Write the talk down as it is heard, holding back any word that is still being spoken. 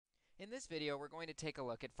In this video, we're going to take a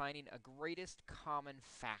look at finding a greatest common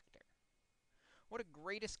factor. What a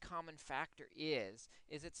greatest common factor is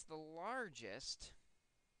it's the largest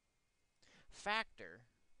factor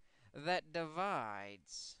that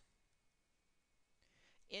divides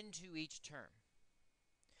into each term.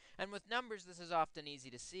 And with numbers, this is often easy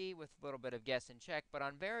to see with a little bit of guess and check, but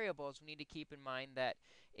on variables, we need to keep in mind that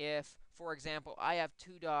if, for example, I have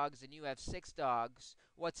 2 dogs and you have 6 dogs,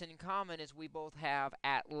 what's in common is we both have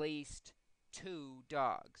at least 2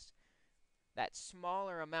 dogs. That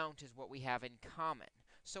smaller amount is what we have in common.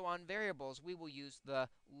 So on variables, we will use the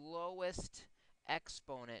lowest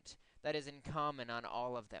exponent that is in common on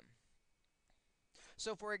all of them.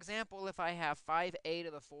 So for example, if I have 5a to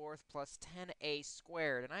the 4th plus 10a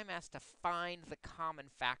squared, and I'm asked to find the common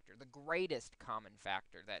factor, the greatest common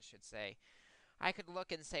factor, that should say, I could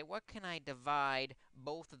look and say, what can I divide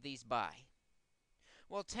both of these by?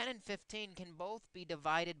 Well, 10 and 15 can both be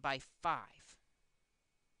divided by 5.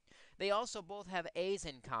 They also both have a's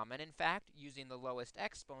in common. In fact, using the lowest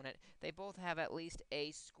exponent, they both have at least a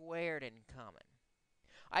squared in common.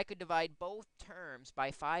 I could divide both terms by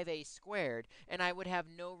 5a squared, and I would have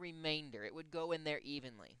no remainder. It would go in there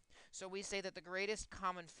evenly. So we say that the greatest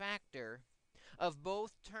common factor of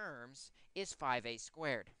both terms is 5a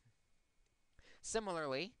squared.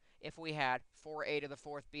 Similarly, if we had 4a to the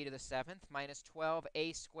 4th b to the 7th minus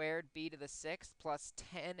 12a squared b to the 6th plus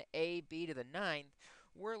 10ab to the 9th,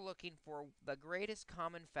 we're looking for the greatest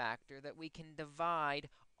common factor that we can divide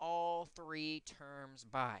all 3 terms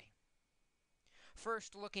by.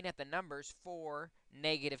 First, looking at the numbers 4,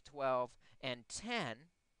 -12, and 10,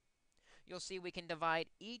 you'll see we can divide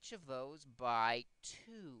each of those by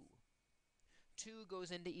 2. 2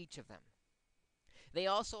 goes into each of them. They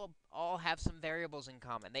also all have some variables in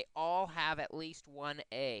common. They all have at least one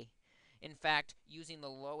a. In fact, using the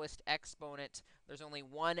lowest exponent, there's only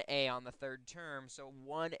one a on the third term, so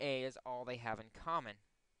 1a is all they have in common.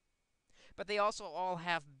 But they also all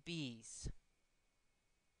have b's.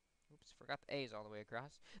 Oops, forgot the a's all the way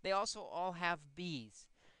across. They also all have b's.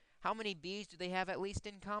 How many b's do they have at least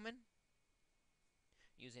in common?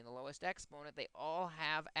 Using the lowest exponent, they all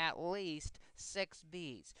have at least 6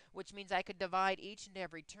 b's, which means I could divide each and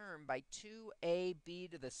every term by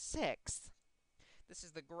 2ab to the 6th. This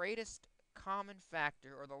is the greatest common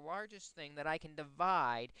factor, or the largest thing that I can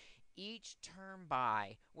divide each term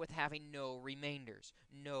by with having no remainders,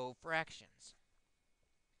 no fractions.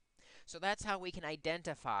 So that's how we can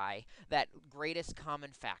identify that greatest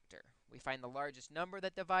common factor. We find the largest number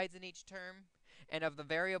that divides in each term, and of the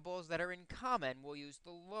variables that are in common, we'll use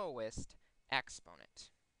the lowest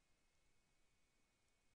exponent.